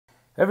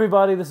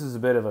Everybody, this is a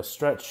bit of a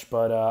stretch,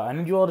 but I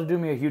need you all to do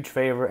me a huge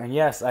favor. And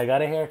yes, I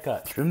got a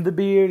haircut. Trimmed the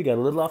beard, got a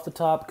little off the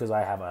top because I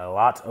have a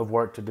lot of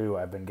work to do.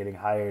 I've been getting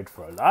hired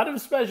for a lot of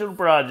special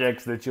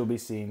projects that you'll be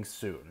seeing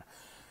soon.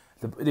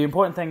 The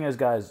important thing is,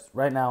 guys,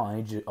 right now I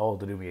need you all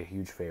to do me a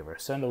huge favor.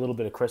 Send a little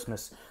bit of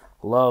Christmas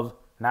love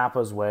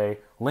Nappa's way.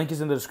 Link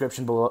is in the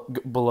description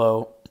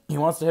below. He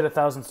wants to hit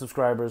 1,000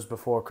 subscribers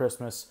before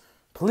Christmas.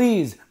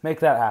 Please make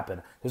that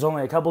happen. There's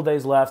only a couple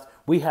days left.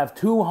 We have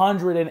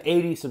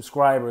 280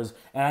 subscribers,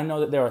 and I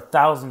know that there are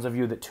thousands of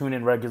you that tune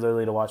in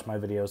regularly to watch my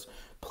videos.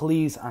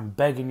 Please, I'm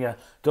begging you,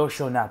 go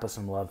show Nappa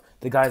some love.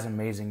 The guy's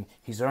amazing.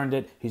 He's earned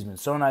it. He's been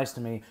so nice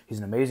to me. He's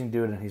an amazing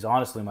dude, and he's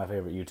honestly my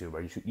favorite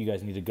YouTuber. You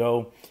guys need to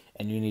go,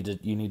 and you need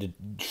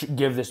to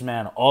give this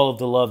man all of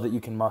the love that you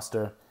can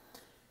muster.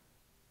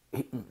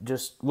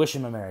 Just wish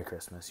him a Merry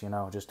Christmas, you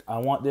know? I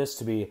want this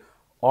to be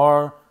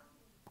our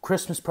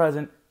Christmas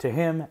present to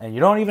him, and you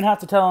don't even have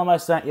to tell him I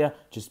sent you.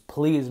 Just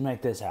please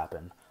make this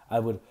happen. I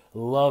would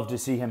love to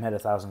see him hit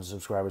 1,000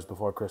 subscribers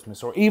before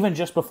Christmas, or even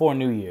just before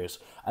New Year's.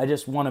 I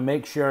just want to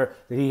make sure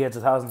that he hits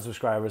 1,000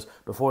 subscribers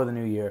before the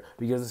new year,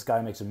 because this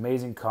guy makes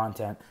amazing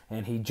content,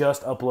 and he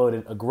just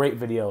uploaded a great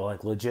video,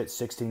 like legit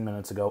 16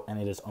 minutes ago,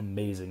 and it is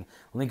amazing.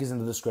 Link is in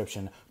the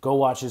description. Go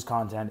watch his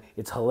content.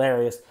 It's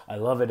hilarious. I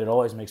love it. It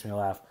always makes me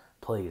laugh.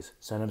 Please,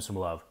 send him some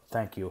love.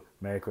 Thank you.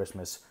 Merry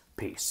Christmas.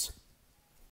 Peace.